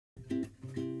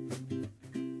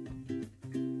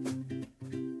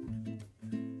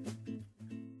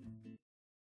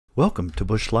Welcome to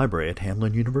Bush Library at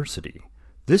Hamline University.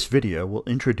 This video will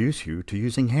introduce you to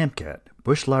using HamCAT,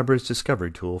 Bush Library's discovery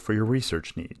tool for your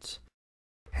research needs.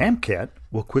 HamCAT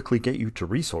will quickly get you to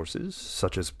resources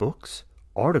such as books,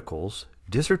 articles,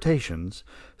 dissertations,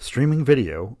 streaming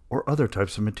video, or other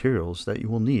types of materials that you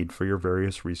will need for your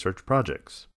various research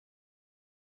projects.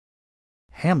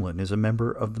 Hamline is a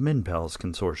member of the MinPals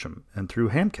Consortium, and through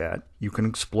HamCAT, you can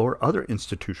explore other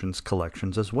institutions'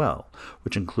 collections as well,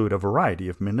 which include a variety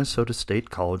of Minnesota State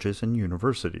colleges and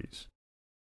universities.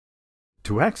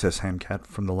 To access HamCAT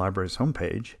from the library's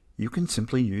homepage, you can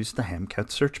simply use the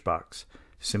HamCAT search box.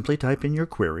 Simply type in your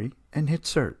query and hit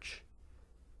search.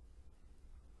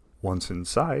 Once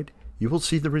inside, you will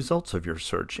see the results of your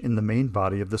search in the main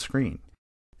body of the screen.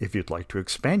 If you'd like to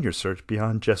expand your search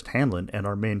beyond just Hamline and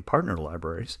our main partner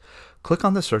libraries, click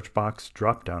on the search box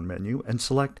drop-down menu and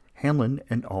select Hamline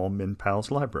and all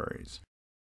MinPals libraries.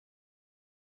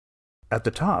 At the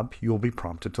top, you will be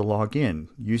prompted to log in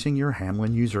using your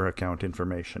Hamline user account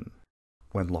information.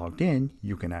 When logged in,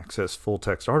 you can access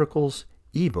full-text articles,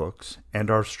 ebooks,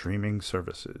 and our streaming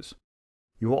services.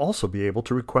 You will also be able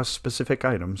to request specific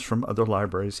items from other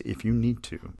libraries if you need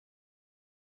to.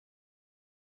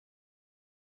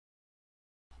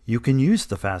 You can use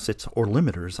the facets or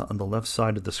limiters on the left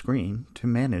side of the screen to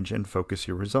manage and focus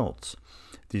your results.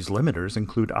 These limiters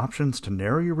include options to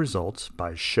narrow your results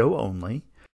by show only,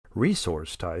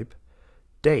 resource type,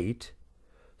 date,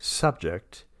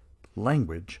 subject,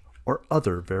 language, or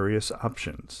other various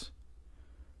options.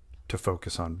 To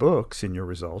focus on books in your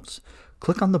results,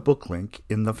 click on the book link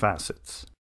in the facets.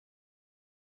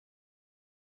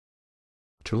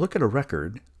 To look at a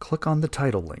record, click on the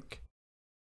title link.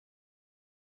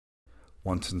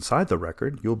 Once inside the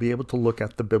record, you'll be able to look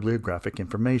at the bibliographic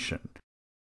information,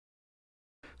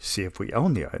 see if we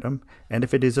own the item, and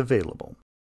if it is available.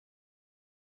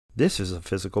 This is a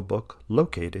physical book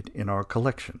located in our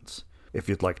collections. If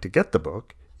you'd like to get the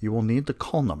book, you will need the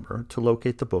call number to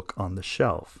locate the book on the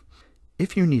shelf.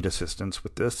 If you need assistance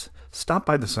with this, stop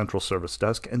by the Central Service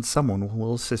Desk and someone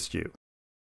will assist you.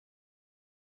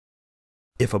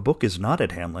 If a book is not at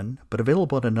Hamline, but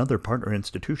available at another partner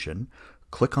institution,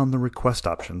 click on the Request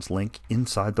Options link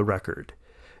inside the record.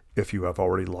 If you have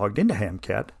already logged into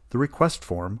HamCAT, the request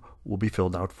form will be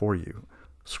filled out for you.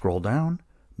 Scroll down,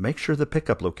 make sure the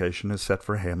pickup location is set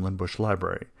for Hamline Bush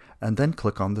Library, and then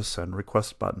click on the Send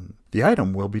Request button. The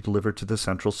item will be delivered to the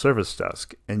Central Service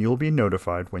Desk, and you'll be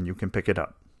notified when you can pick it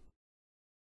up.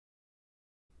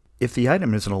 If the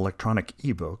item is an electronic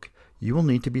ebook, you will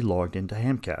need to be logged into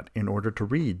HamCAT in order to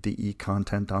read the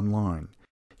e-content online.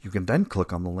 You can then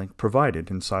click on the link provided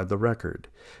inside the record.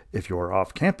 If you are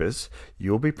off campus,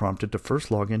 you will be prompted to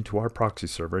first log into our proxy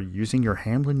server using your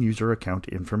Hamline user account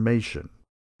information,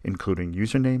 including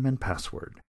username and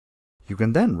password. You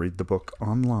can then read the book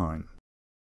online.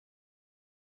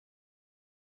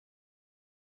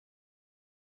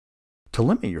 To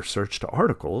limit your search to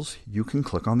articles, you can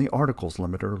click on the Articles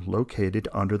limiter located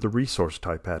under the Resource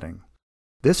Type heading.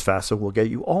 This facet will get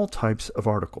you all types of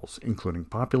articles, including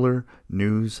popular,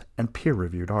 news, and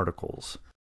peer-reviewed articles.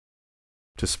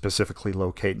 To specifically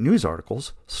locate news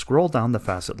articles, scroll down the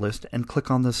facet list and click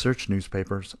on the Search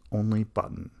Newspapers Only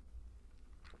button.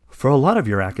 For a lot of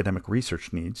your academic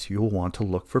research needs, you will want to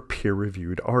look for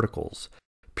peer-reviewed articles.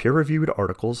 Peer-reviewed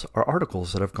articles are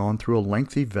articles that have gone through a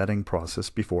lengthy vetting process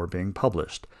before being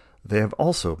published. They have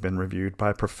also been reviewed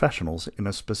by professionals in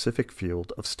a specific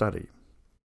field of study.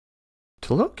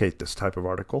 To locate this type of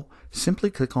article, simply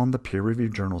click on the Peer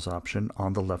Reviewed Journals option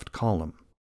on the left column.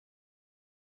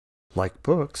 Like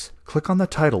books, click on the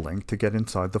title link to get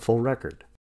inside the full record.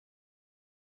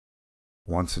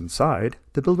 Once inside,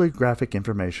 the bibliographic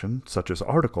information such as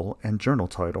article and journal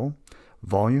title,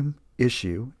 volume,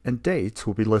 issue, and dates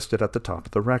will be listed at the top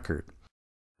of the record.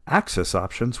 Access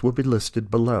options will be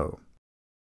listed below.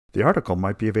 The article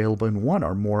might be available in one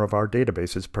or more of our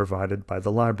databases provided by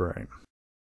the library.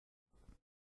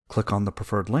 Click on the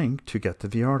preferred link to get to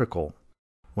the article.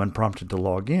 When prompted to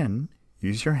log in,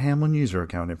 use your Hamline user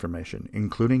account information,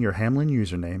 including your Hamline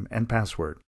username and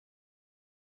password.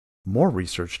 More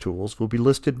research tools will be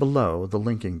listed below the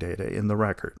linking data in the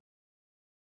record.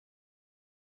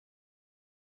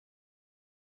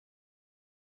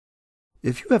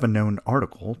 If you have a known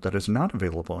article that is not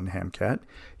available in HamCAT,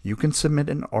 you can submit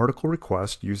an article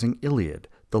request using ILLiad,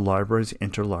 the library's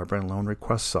interlibrary loan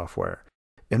request software.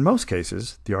 In most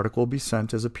cases, the article will be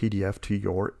sent as a PDF to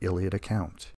your ILLiad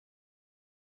account.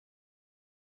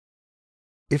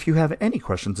 If you have any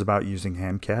questions about using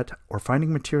HamCAT or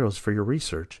finding materials for your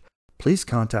research, please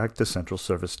contact the Central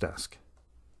Service Desk.